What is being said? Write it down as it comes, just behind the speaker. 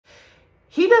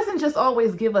he doesn't just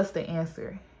always give us the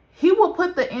answer. He will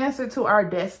put the answer to our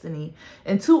destiny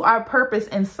and to our purpose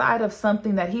inside of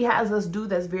something that he has us do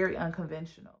that's very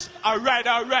unconventional. All right,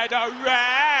 all right, all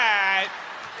right.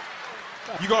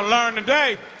 You're going to learn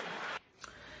today.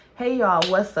 Hey y'all,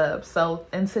 what's up? So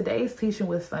in today's teaching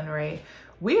with SunRay,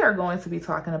 we are going to be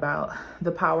talking about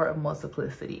the power of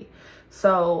multiplicity.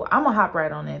 So I'm gonna hop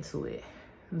right on into it.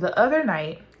 The other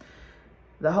night,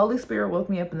 the Holy Spirit woke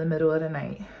me up in the middle of the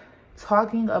night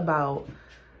talking about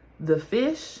the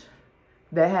fish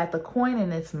that had the coin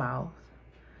in its mouth,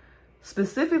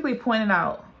 specifically pointing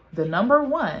out the number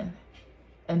 1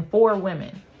 and 4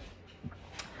 women,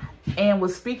 and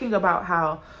was speaking about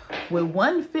how with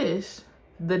one fish,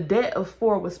 the debt of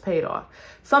 4 was paid off.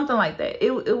 Something like that.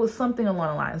 It was something along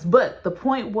the lines. But the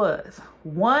point was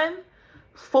 1,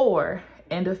 4,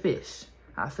 and a fish.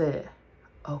 I said,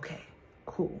 okay,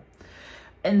 cool.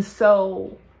 And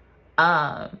so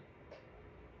I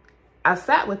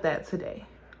sat with that today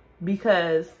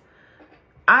because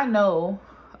I know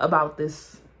about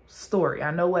this story.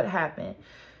 I know what happened.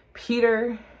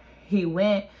 Peter, he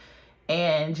went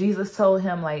and Jesus told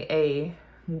him like, hey,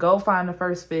 go find the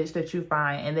first fish that you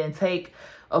find and then take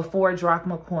a 4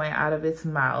 drachma coin out of its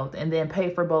mouth and then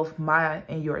pay for both my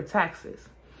and your taxes.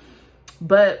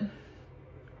 But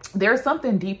there's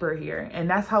something deeper here, and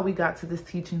that's how we got to this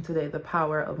teaching today, the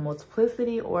power of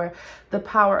multiplicity or the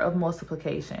power of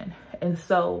multiplication. And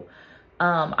so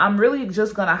I'm really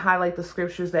just going to highlight the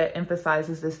scriptures that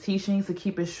emphasizes this teaching to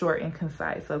keep it short and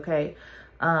concise, okay?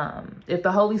 If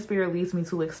the Holy Spirit leads me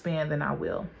to expand, then I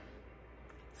will.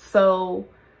 So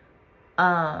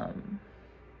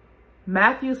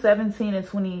Matthew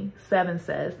 17:27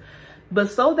 says, but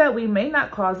so that we may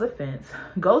not cause offense,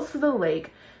 go to the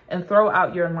lake and throw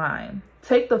out your line.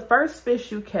 Take the first fish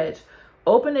you catch,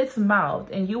 open its mouth,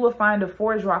 and you will find a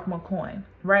 4 drachma coin,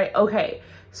 right? Okay,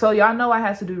 so y'all know I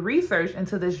had to do research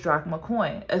into this drachma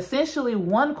coin. Essentially,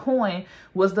 1 coin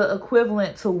was the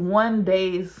equivalent to 1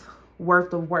 day's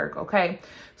worth of work, okay?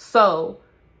 So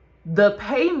the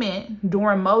payment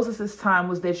during Moses' time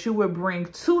was that you would bring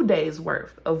 2 days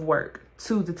worth of work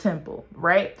to the temple,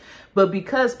 right? But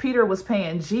because Peter was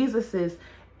paying Jesus's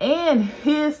and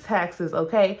his taxes,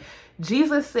 okay,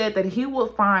 Jesus said that he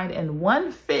would find in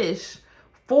 1 fish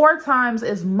 4 times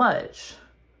as much,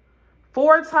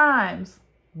 4 times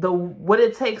what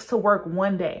it takes to work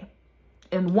 1 day.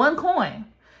 In 1 coin,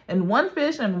 in 1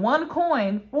 fish and 1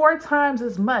 coin, 4 times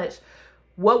as much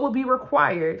what would be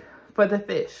required for the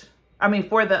fish. I mean,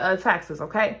 for the taxes,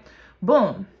 okay?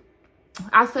 Boom.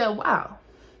 I said, wow,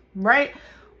 right?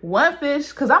 1 fish,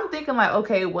 because I'm thinking like,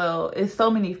 okay, well, it's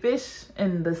so many fish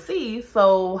in the sea,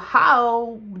 so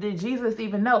how did Jesus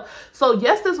even know? So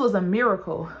yes, this was a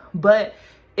miracle, but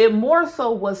it more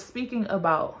so was speaking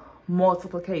about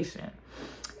multiplication.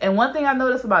 And one thing I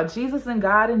noticed about Jesus and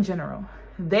God in general,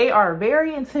 they are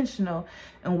very intentional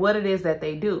in what it is that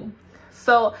they do.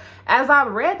 So as I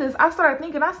read this, I started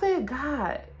thinking, I said,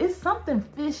 God, it's something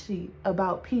fishy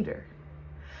about Peter.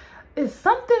 It's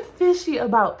something fishy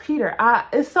about Peter.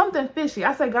 It's something fishy.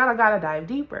 I said, God, I gotta dive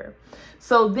deeper.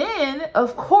 So then,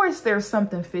 of course, there's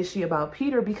something fishy about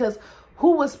Peter, because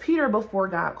who was Peter before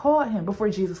God called him, before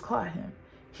Jesus called him?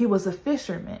 He was a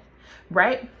fisherman,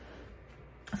 right?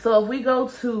 So if we go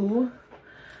to,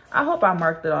 I hope I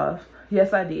marked it off.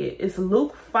 Yes, I did. It's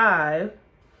Luke 5.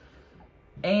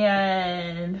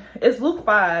 And it's Luke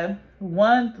 5,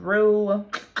 1 through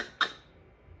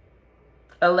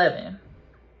 11.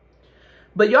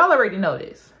 But y'all already know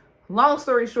this. Long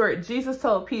story short, Jesus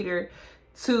told Peter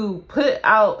to put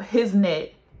out his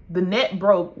net. The net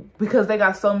broke because they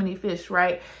got so many fish,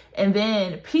 right? And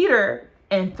then Peter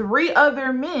and 3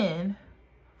 other men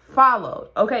followed.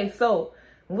 Okay, so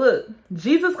look,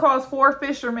 Jesus calls 4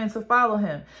 fishermen to follow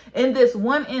him in this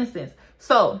one instance.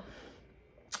 So,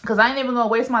 because I ain't even going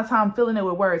to waste my time filling it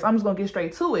with words. I'm just going to get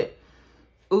straight to it.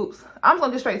 Oops. I'm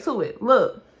going to get straight to it.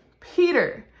 Look,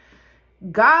 Peter,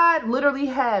 God literally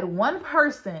had 1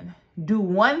 person do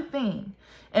 1 thing.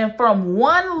 And from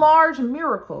 1 large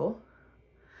miracle,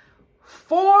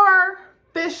 4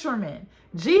 fishermen,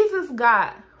 Jesus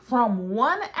got from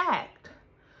 1 act,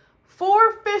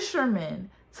 4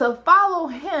 fishermen to follow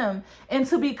him and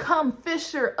to become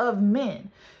fisher of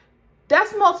men.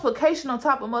 That's multiplication on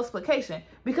top of multiplication.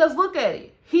 Because look at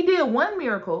it. He did 1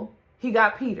 miracle. He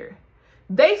got Peter.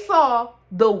 They saw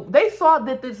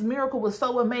that this miracle was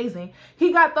so amazing.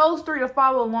 He got those 3 to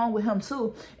follow along with him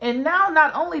too. And now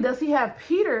not only does he have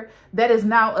Peter that is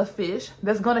now a fish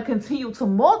that's going to continue to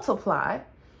multiply,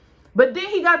 but then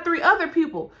he got 3 other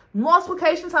people.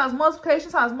 Multiplication times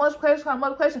multiplication times multiplication times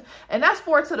multiplication. And that's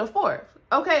 4 to the 4th.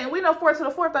 Okay, and we know 4 to the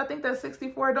 4th, I think that's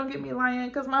 64. Don't get me lying,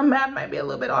 because my math might be a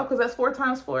little bit off, because that's 4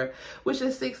 times 4, which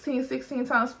is 16. 16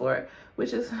 times 4,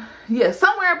 which is, yeah,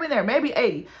 somewhere up in there, maybe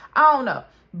 80. I don't know.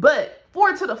 But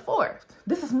 4 to the 4th,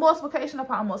 this is multiplication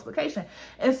upon multiplication.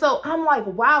 And so I'm like,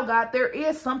 wow, God, there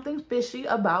is something fishy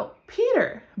about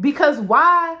Peter. Because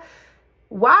why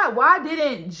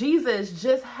didn't Jesus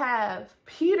just have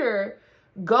Peter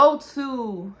go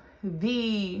to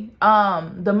the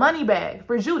money bag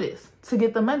for Judas to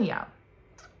get the money out?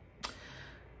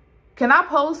 Can I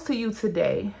pose to you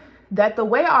today that the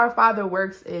way our Father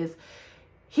works is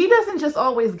he doesn't just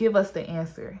always give us the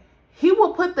answer. He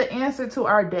will put the answer to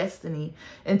our destiny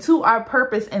and to our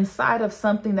purpose inside of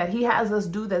something that he has us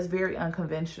do that's very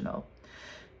unconventional.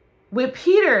 With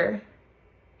Peter,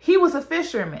 he was a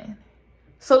fisherman.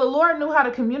 So the Lord knew how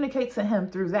to communicate to him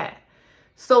through that.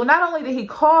 So not only did he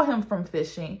call him from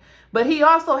fishing, but he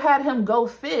also had him go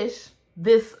fish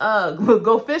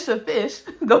go fish a fish,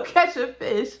 go catch a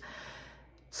fish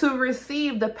to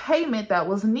receive the payment that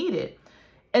was needed.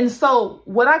 And so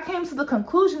what I came to the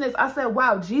conclusion is I said,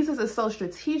 wow, Jesus is so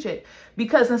strategic,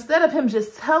 because instead of him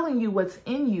just telling you what's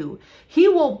in you, he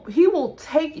will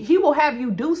have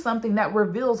you do something that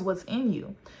reveals what's in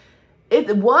you.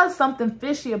 It was something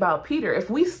fishy about Peter. If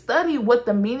we study what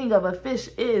the meaning of a fish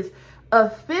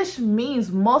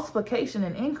means multiplication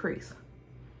and increase.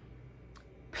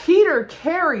 Peter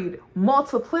carried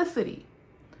multiplicity.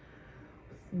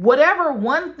 Whatever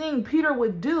one thing Peter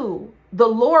would do, the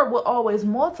Lord will always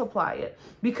multiply it,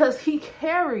 because he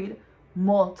carried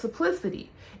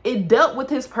multiplicity. It dealt with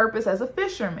his purpose as a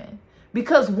fisherman,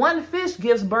 because one fish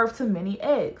gives birth to many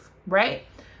eggs, right?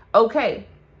 Okay,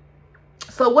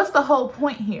 so what's the whole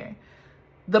point here?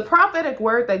 The prophetic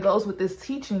word that goes with this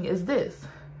teaching is this.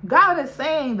 God is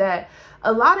saying that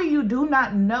a lot of you do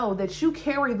not know that you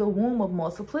carry the womb of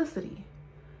multiplicity.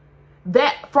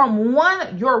 That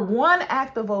from your one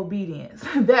act of obedience,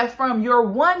 that from your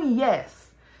one yes,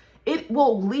 it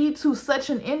will lead to such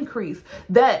an increase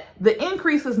that the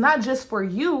increase is not just for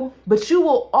you, but you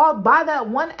will all by that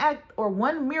one act or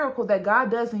one miracle that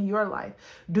God does in your life.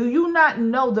 Do you not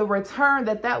know the return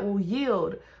that will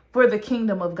yield for the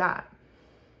kingdom of God?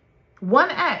 One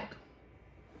act.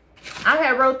 I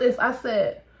had wrote this. I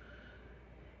said,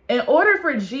 in order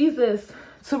for Jesus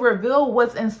to reveal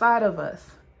what's inside of us,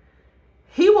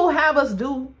 he will have us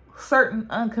do certain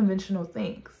unconventional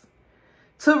things.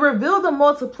 To reveal the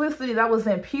multiplicity that was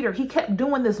in Peter, he kept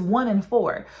doing this 1 and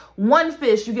 4. One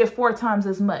fish, you get 4 times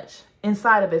as much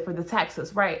inside of it for the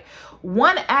taxes, right?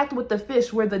 One act with the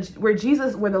fish where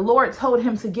the Lord told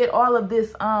him to get all of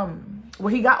this,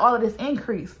 where he got all of this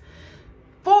increase.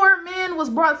 4 men was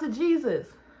brought to Jesus.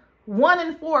 1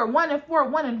 and 4, 1 and 4,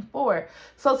 1 and 4.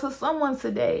 So to someone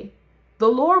today, the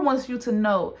Lord wants you to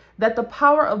know that the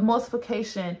power of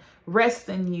multiplication rests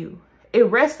in you. It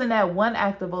rests in that one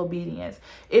act of obedience.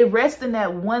 It rests in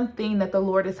that one thing that the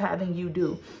Lord is having you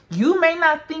do. You may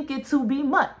not think it to be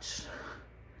much,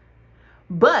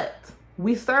 but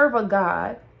we serve a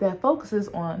God that focuses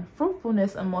on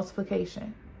fruitfulness and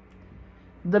multiplication.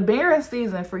 The barren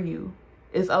season for you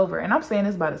is over. And I'm saying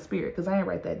this by the Spirit, because I ain't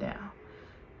write that down.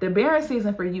 The barren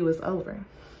season for you is over.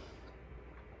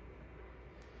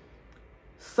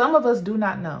 Some of us do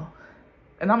not know,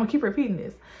 and I'm going to keep repeating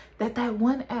this, that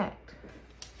one act,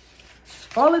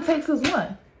 all it takes is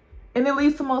one, and it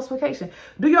leads to multiplication.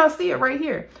 Do y'all see it right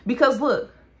here? Because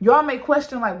look, y'all may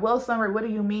question like, well, SunRay, what do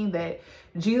you mean that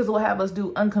Jesus will have us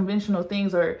do unconventional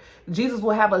things, or Jesus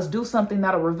will have us do something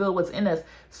that'll reveal what's in us?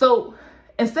 So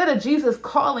instead of Jesus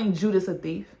calling Judas a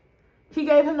thief, he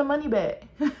gave him the money bag.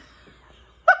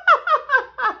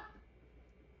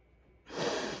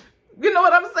 You know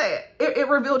what I'm saying? It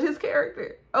revealed his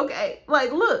character. Okay.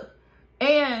 Like, look.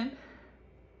 And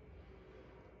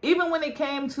even when it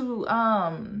came to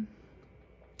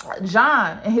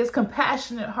John and his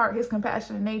compassionate heart, his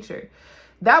compassionate nature,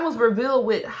 that was revealed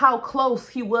with how close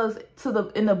he was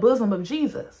in the bosom of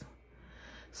Jesus.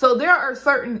 So there are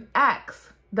certain acts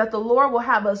that the Lord will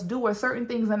have us do, or certain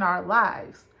things in our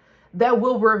lives that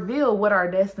will reveal what our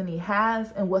destiny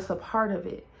has and what's a part of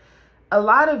it. A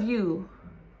lot of you,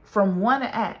 from one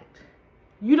act,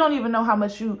 you don't even know how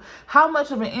much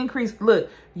of an increase. Look,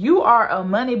 you are a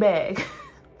money bag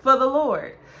for the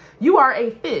Lord. You are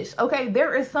a fish. Okay.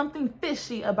 There is something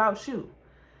fishy about you.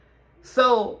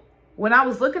 So when I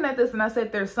was looking at this and I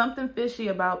said, there's something fishy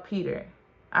about Peter,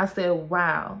 I said,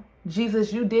 wow,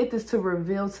 Jesus, you did this to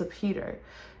reveal to Peter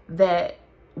that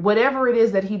whatever it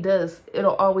is that he does,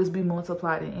 it'll always be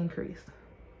multiplied and increased.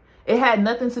 It had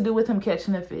nothing to do with him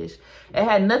catching a fish. It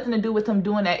had nothing to do with him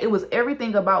doing that. It was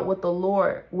everything about what the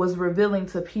Lord was revealing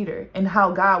to Peter and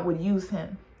how God would use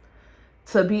him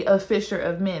to be a fisher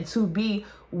of men, to be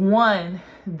one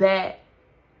that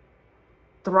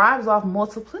thrives off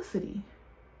multiplicity.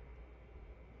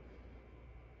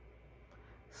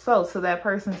 So to that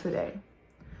person today,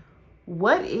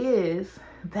 what is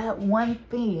that one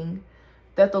thing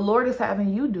that the Lord is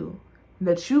having you do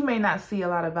that you may not see a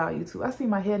lot of value to? I see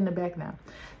my head in the back now.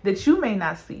 That you may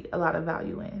not see a lot of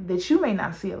value in, that you may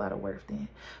not see a lot of worth in,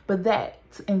 but that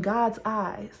in God's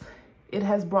eyes, it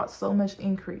has brought so much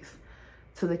increase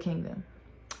to the kingdom.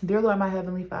 Dear Lord, my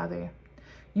Heavenly Father,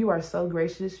 you are so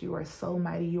gracious. You are so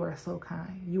mighty. You are so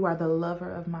kind. You are the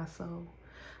lover of my soul.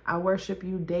 I worship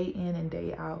you day in and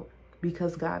day out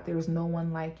because, God, there's no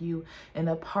one like you. And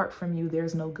apart from you,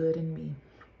 there's no good in me.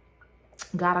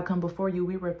 God, I come before you.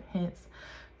 We repent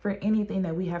for anything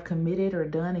that we have committed or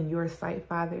done in your sight,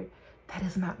 Father, that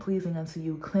is not pleasing unto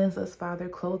you. Cleanse us, Father.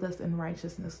 Clothe us in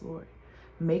righteousness, Lord.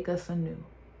 Make us anew.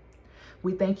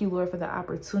 We thank you, Lord, for the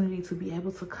opportunity to be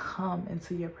able to come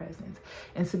into your presence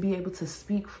and to be able to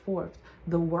speak forth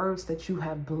the words that you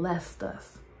have blessed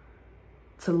us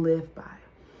to live by.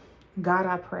 God,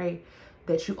 I pray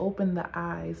that you open the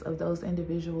eyes of those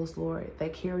individuals, Lord,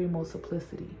 that carry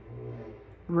multiplicity.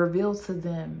 Reveal to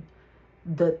them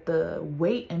that the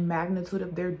weight and magnitude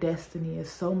of their destiny is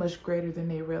so much greater than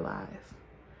they realize.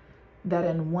 That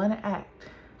in one act,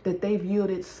 that they've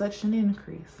yielded such an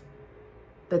increase,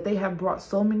 that they have brought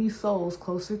so many souls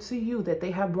closer to you, that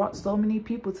they have brought so many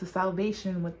people to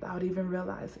salvation without even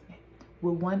realizing it,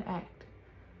 with one act.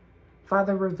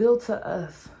 Father, reveal to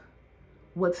us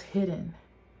what's hidden.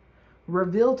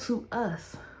 Reveal to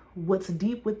us what's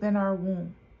deep within our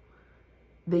womb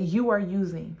that you are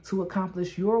using to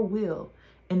accomplish your will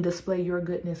and display your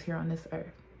goodness here on this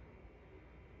earth.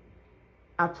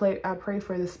 I pray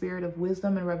for the spirit of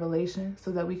wisdom and revelation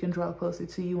so that we can draw closer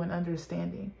to you in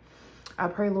understanding. I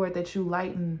pray, Lord, that you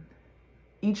lighten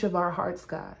each of our hearts,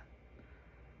 God,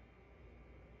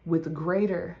 with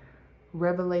greater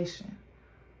revelation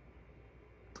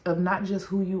of not just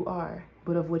who you are,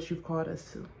 but of what you've called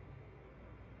us to.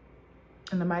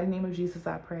 In the mighty name of Jesus,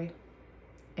 I pray.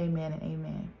 Amen and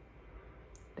amen.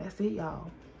 That's it,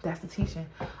 y'all. That's the teaching.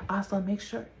 Also, make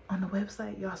sure on the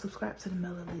website, y'all subscribe to the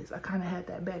mailing list. I kind of had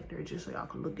that back there just so y'all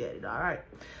can look at it. All right.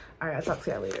 All right. I'll talk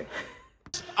to y'all later.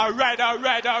 All right, all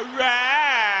right, all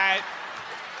right.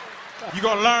 You're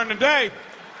going to learn today.